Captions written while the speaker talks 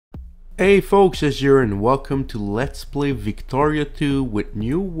Hey folks, it's Jure and welcome to Let's Play Victoria 2 with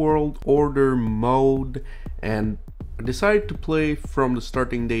New World Order mode, and I decided to play from the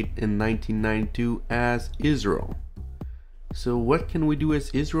starting date in 1992 as Israel. So what can we do as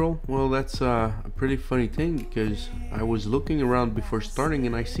Israel? Well, that's a pretty funny thing because I was looking around before starting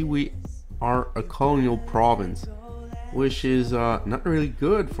and I see we are a colonial province, which is not really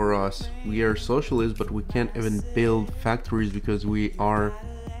good for us. We are socialists, but we can't even build factories because we are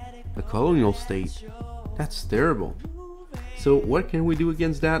a colonial state. That's terrible. So what can we do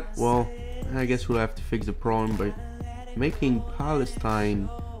against that? Well, I guess we'll have to fix the problem by making Palestine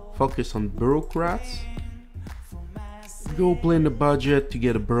focus on bureaucrats. Go plan the budget to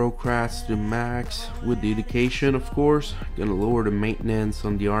get the bureaucrats to the max with the education, of course. Gonna lower the maintenance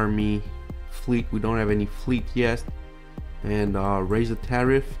on the army fleet. We don't have any fleet yet. And raise the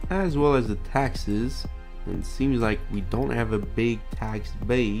tariff as well as the taxes. And it seems like we don't have a big tax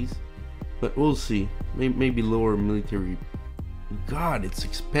base, but we'll see. Maybe lower military. God, it's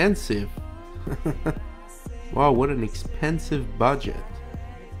expensive. Wow, what an expensive budget.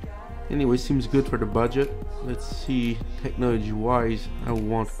 Anyway, seems good for the budget. Let's see, technology wise, I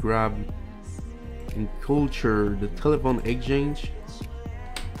want to grab in culture the telephone exchange.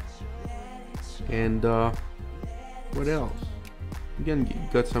 And what else? Again,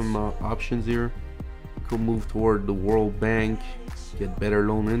 got some options here. Could move toward the World Bank, get better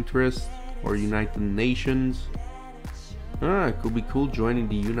loan interest, or United Nations. It could be cool joining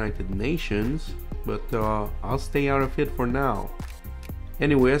the United Nations, but I'll stay out of it for now.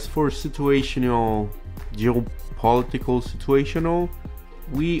 Anyway, as for situational, geopolitical situational,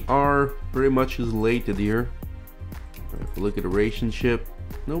 we are pretty much isolated here. If you look at the relationship,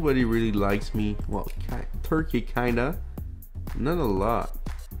 nobody really likes me. Well, Turkey kinda, not a lot.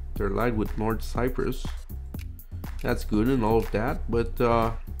 They're allied with North Cyprus. That's good and all of that, but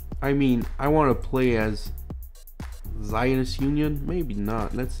I mean, I want to play as Zionist Union. Maybe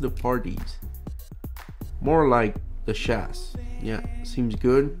not. Let's do the parties. More like the Shas. Yeah, seems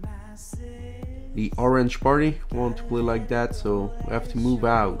good. The Orange Party want to play like that, so we have to move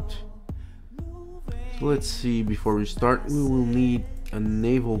out. So let's see. Before we start, we will need a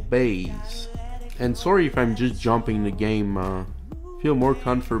naval base. And sorry if I'm just jumping the game. Feel more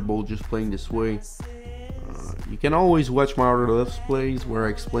comfortable just playing this way. You can always watch my other Let's Plays where I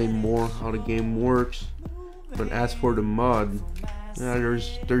explain more how the game works. But as for the mod,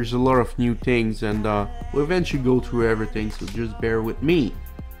 there's a lot of new things, and we'll eventually go through everything, so just bear with me.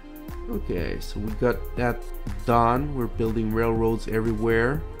 Okay, so we got that done. We're building railroads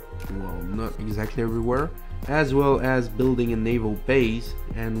everywhere. Well, not exactly everywhere. As well as building a naval base,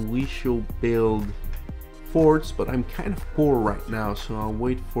 and we should build forts, but I'm kind of poor right now, so I'll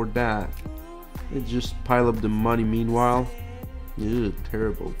wait for that. Let's just pile up the money meanwhile. Ew,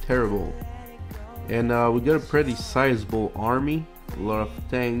 terrible, terrible. And we got a pretty sizable army, a lot of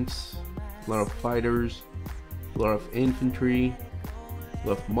tanks, a lot of fighters, a lot of infantry, a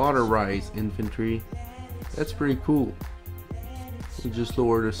lot of motorized infantry. That's pretty cool. We'll just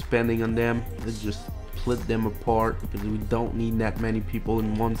lower the spending on them. Let's just split them apart because we don't need that many people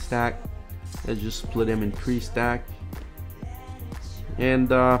in one stack. Let's just split them in 3 stack. And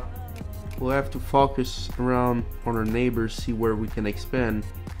we'll have to focus around on our neighbors, see where we can expand.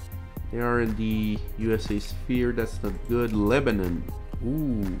 They are in the USA sphere. That's not good. Lebanon.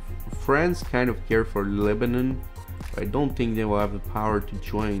 Ooh, France kind of care for Lebanon, but I don't think they will have the power to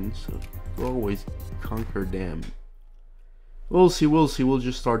join, so we'll always conquer them. We'll see, we'll see. We'll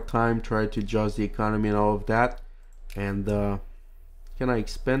just start time, try to adjust the economy and all of that. And can I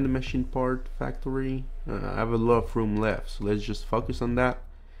expand the machine part factory? I have a lot of room left, so let's just focus on that.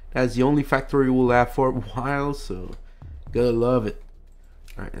 That's the only factory we'll have for a while, so gotta love it.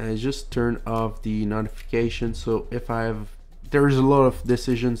 Alright, and I just turn off the notification, so if there's a lot of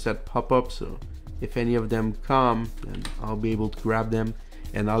decisions that pop up, so if any of them come, then I'll be able to grab them.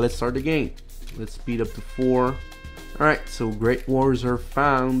 And now let's start the game. Let's speed up to 4. Alright, so great wars are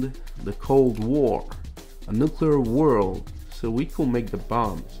found. The Cold War, a nuclear world. So we could make the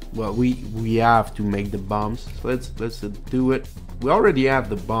bombs. Well, we have to make the bombs. So let's do it. We already have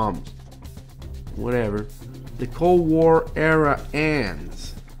the bombs. Whatever. The Cold War era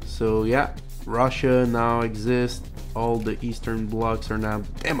ends. So yeah, Russia now exists. All the Eastern blocs are now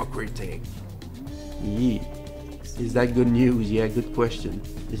democratic. Yeah. Is that good news? Yeah, good question.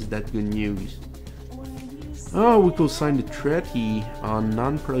 Is that good news? Oh, we could sign the treaty on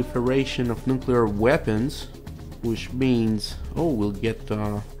non-proliferation of nuclear weapons, which means, oh, we'll get,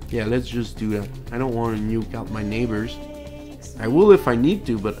 yeah, let's just do that. I don't want to nuke out my neighbors. I will if I need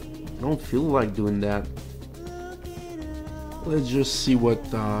to, but I don't feel like doing that. Let's just see what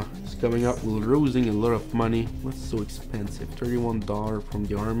is coming up. We're losing a lot of money. What's so expensive? $31 from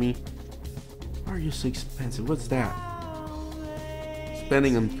the army. Why are you so expensive? What's that?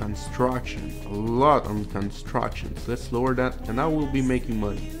 Spending on construction. A lot on construction. So let's lower that, and now we'll be making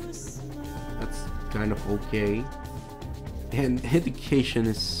money. That's kind of okay. And education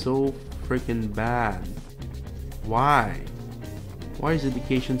is so freaking bad. Why? Why is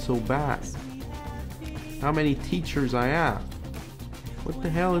education so bad? How many teachers I have? What the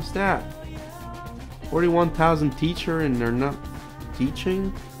hell is that? 41,000 teachers and they're not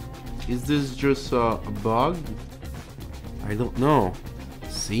teaching? Is this just a bug? I don't know.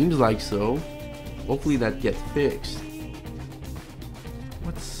 Seems like so. Hopefully that gets fixed.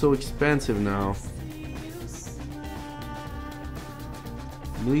 What's so expensive now?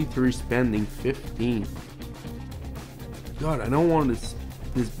 Military spending 15. God, I don't want to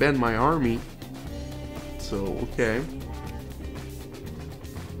disband my army. So, okay.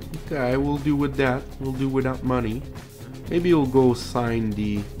 Okay, we'll do with that. We'll do without money. Maybe we'll go sign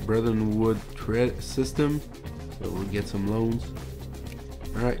the Bretton Woods credit system. So we'll get some loans.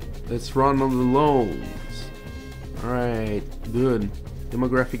 Alright, let's run on the loans. Alright, good.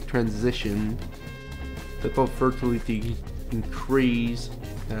 Demographic transition. Total fertility increase.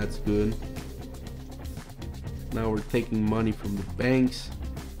 That's good. Now we're taking money from the banks.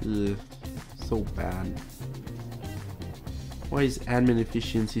 Ugh, so bad. Why is admin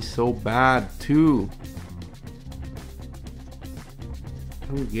efficiency so bad too? I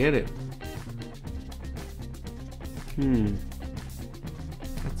don't get it.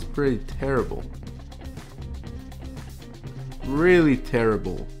 That's pretty terrible. Really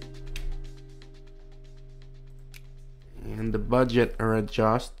terrible. And the budget are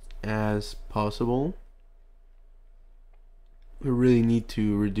adjusted as possible. We really need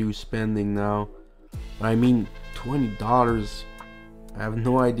to reduce spending now. I mean, $20. I have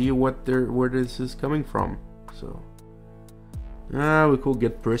no idea where this is coming from. So, we could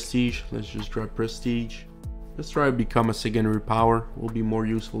get prestige. Let's just try prestige. Let's try to become a secondary power. Will be more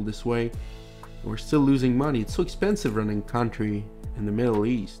useful this way. We're still losing money. It's so expensive running a country in the Middle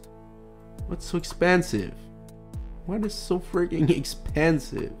East. What's so expensive? What is so freaking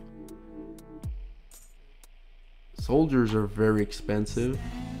expensive? Soldiers are very expensive.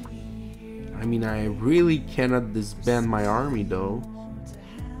 I mean, I really cannot disband my army though.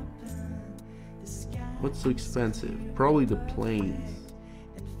 What's so expensive? Probably the planes.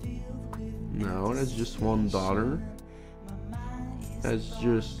 No, that's just $1. That's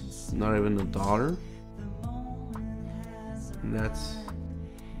just not even $1. And that's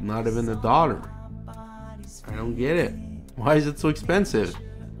not even $1. I don't get it. Why is it so expensive?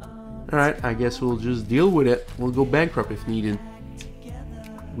 Alright, I guess we'll just deal with it. We'll go bankrupt if needed.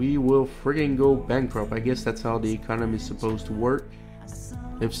 We will friggin' go bankrupt. I guess that's how the economy is supposed to work.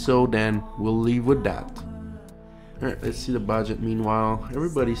 If so, then we'll leave with that. Alright, let's see the budget. Meanwhile,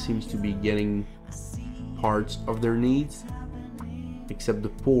 everybody seems to be getting parts of their needs. Except the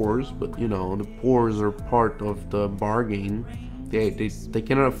poors, but you know, the poors are part of the bargain. They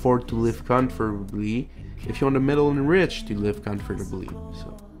cannot afford to live comfortably if you want the middle and rich to live comfortably.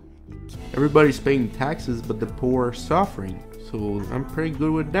 So everybody's paying taxes, but the poor are suffering. So I'm pretty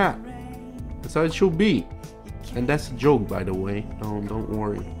good with that. That's how it should be. And that's a joke, by the way. Don't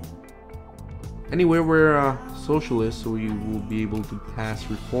worry. Anyway, we're socialists, so we will be able to pass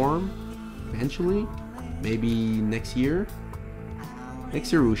reform eventually. Maybe next year.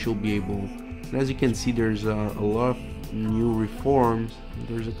 Next year we should be able. And as you can see, there's a lot of new reforms.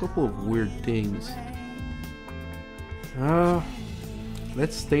 There's a couple of weird things.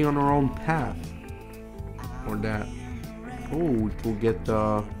 Let's stay on our own path. Or that. Oh, we will get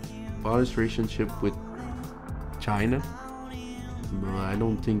the honest relationship with China. No, I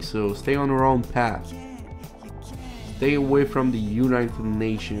don't think so. Stay on our own path. Stay away from the United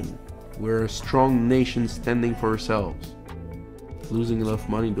Nations. We're a strong nation standing for ourselves. Losing enough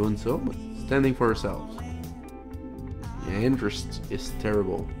money doing so, but standing for ourselves. Yeah, interest is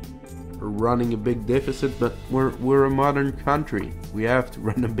terrible. We're running a big deficit, but we're a modern country. We have to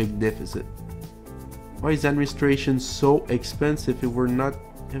run a big deficit. Why is administration so expensive if we're not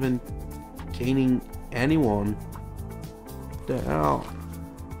even gaining anyone? What the hell?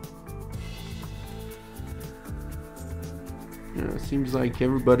 Yeah, it seems like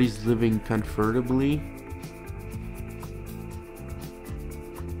everybody's living comfortably.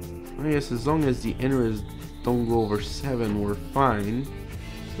 I guess as long as the interest don't go over 7, we're fine.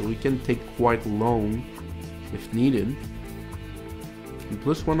 So we can take quite a loan if needed. And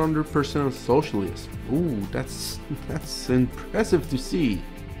plus 100% socialist. Ooh, that's impressive to see.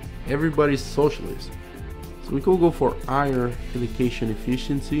 Everybody's socialist. So we could go for higher education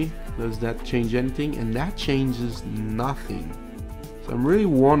efficiency. Does that change anything? And that changes nothing. So I'm really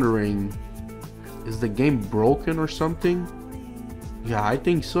wondering, is the game broken or something? Yeah, I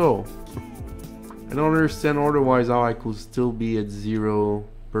think so. I don't understand otherwise how I could still be at 0%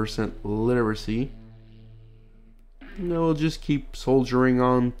 literacy. No, we'll just keep soldiering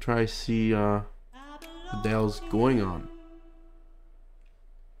on, try to see what the hell's going on.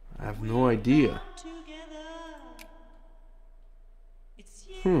 I have no idea.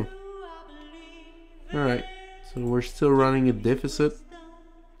 Alright, so we're still running a deficit.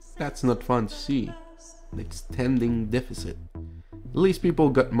 That's not fun to see. An extending deficit. At least people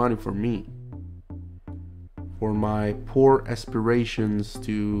got money for me. For my poor aspirations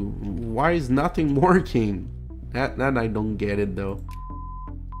to... Why is nothing working? That I don't get it though.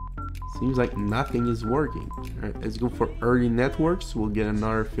 Seems like nothing is working. Alright, let's go for early networks. We'll get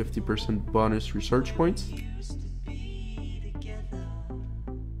another 50% bonus research points.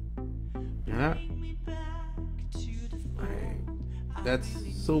 Yeah. That's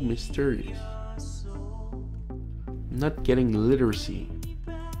so mysterious. I'm not getting literacy.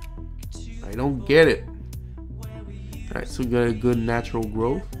 I don't get it. Alright, so we got a good natural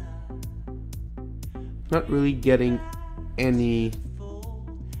growth. Not really getting any,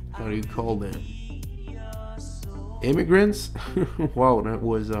 how do you call them? Immigrants? Wow, that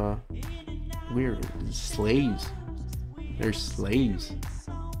was weird. Slaves. They're slaves.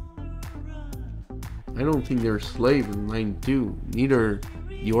 I don't think they're slaves in 92. Neither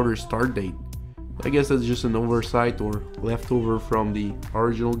the order start date. I guess that's just an oversight or leftover from the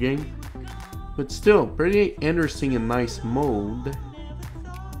original game. But still, pretty interesting and nice mode.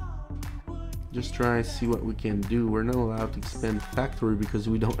 Just trying to see what we can do. We're not allowed to expand factory because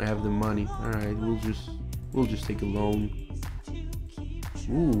we don't have the money. Alright, we'll just take a loan.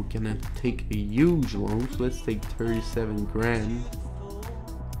 Ooh, can I take a huge loan? So let's take 37 grand.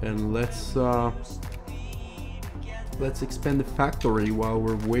 And let's expand the factory while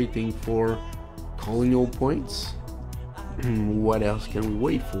we're waiting for colonial points. What else can we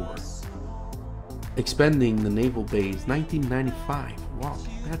wait for? Expanding the naval base, 1995. Wow,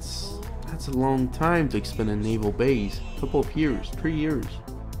 that's a long time to expand a naval base. Couple of years, 3 years.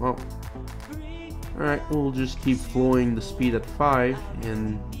 Wow. Alright, we'll just keep flowing the speed at 5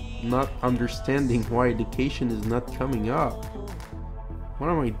 and not understanding why education is not coming up. What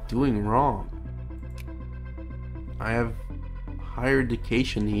am I doing wrong? I have higher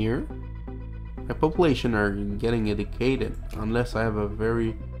education here. My population are getting educated unless I have a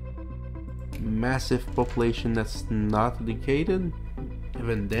very massive population that's not educated.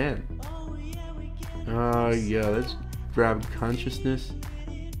 Even then. Yeah, let's grab consciousness.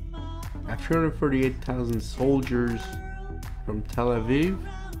 I have 348,000 soldiers from Tel Aviv.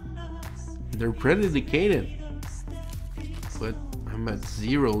 They're pretty educated. But I'm at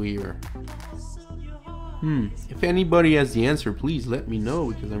 0 here. If anybody has the answer, please let me know,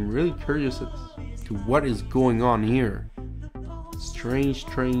 because I'm really curious as to what is going on here. Strange.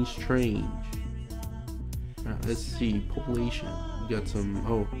 Let's see, population. We got some,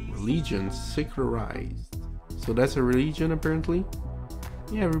 religion, secularized. So that's a religion apparently?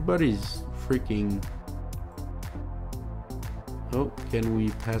 Yeah, everybody's freaking... Oh, can we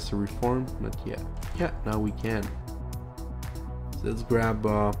pass a reform? Not yet. Yeah, now we can. So let's grab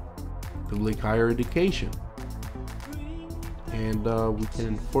public higher education. And we can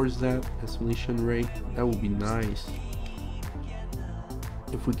enforce that assimilation rate. That would be nice.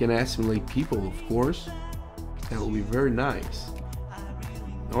 If we can assimilate people, of course. That would be very nice.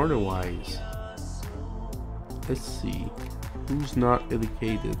 Otherwise, let's see. Who's not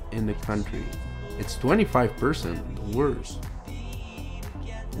educated in the country? It's 25%, the worst.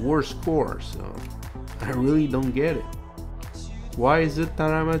 Worst score, so I really don't get it. Why is it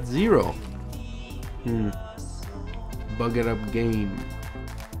that I'm at 0? Bug it up game.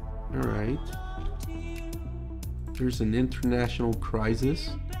 Alright. There's an international crisis.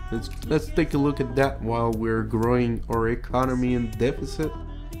 Let's take a look at that while we're growing our economy in deficit.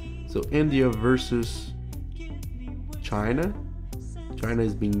 So India versus China. China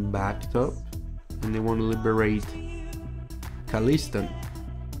is being backed up and they want to liberate Khalistan.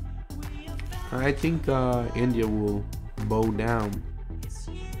 I think India will bow down.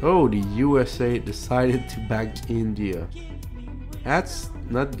 Oh, the USA decided to back India. That's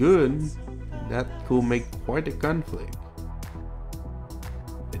not good. That could make quite a conflict.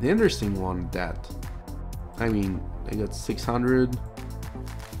 An interesting one at that. I mean, they got 600,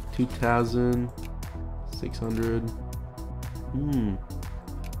 2,000, 600.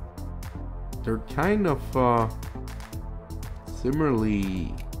 They're kind of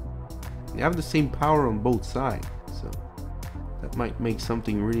similarly They have the same power on both sides, so that might make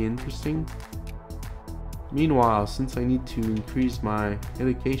something really interesting. Meanwhile, since I need to increase my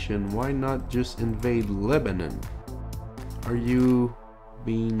education, why not just invade Lebanon? Are you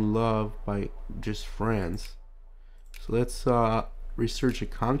being loved by just France? So let's research a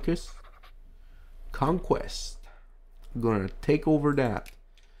conquest. I'm gonna take over that.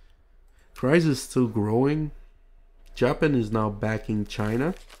 Price is still growing. Japan is now backing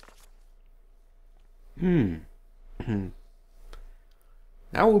China. That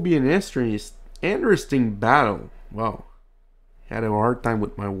will be an interesting battle. Wow. Had a hard time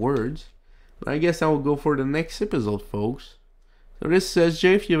with my words. But I guess I will go for the next episode, folks. So this is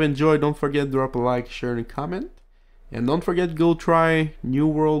SJ. If you've enjoyed, don't forget to drop a like, share, and a comment. And don't forget to go try New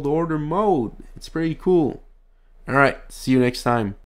World Order mode. It's pretty cool. Alright, see you next time.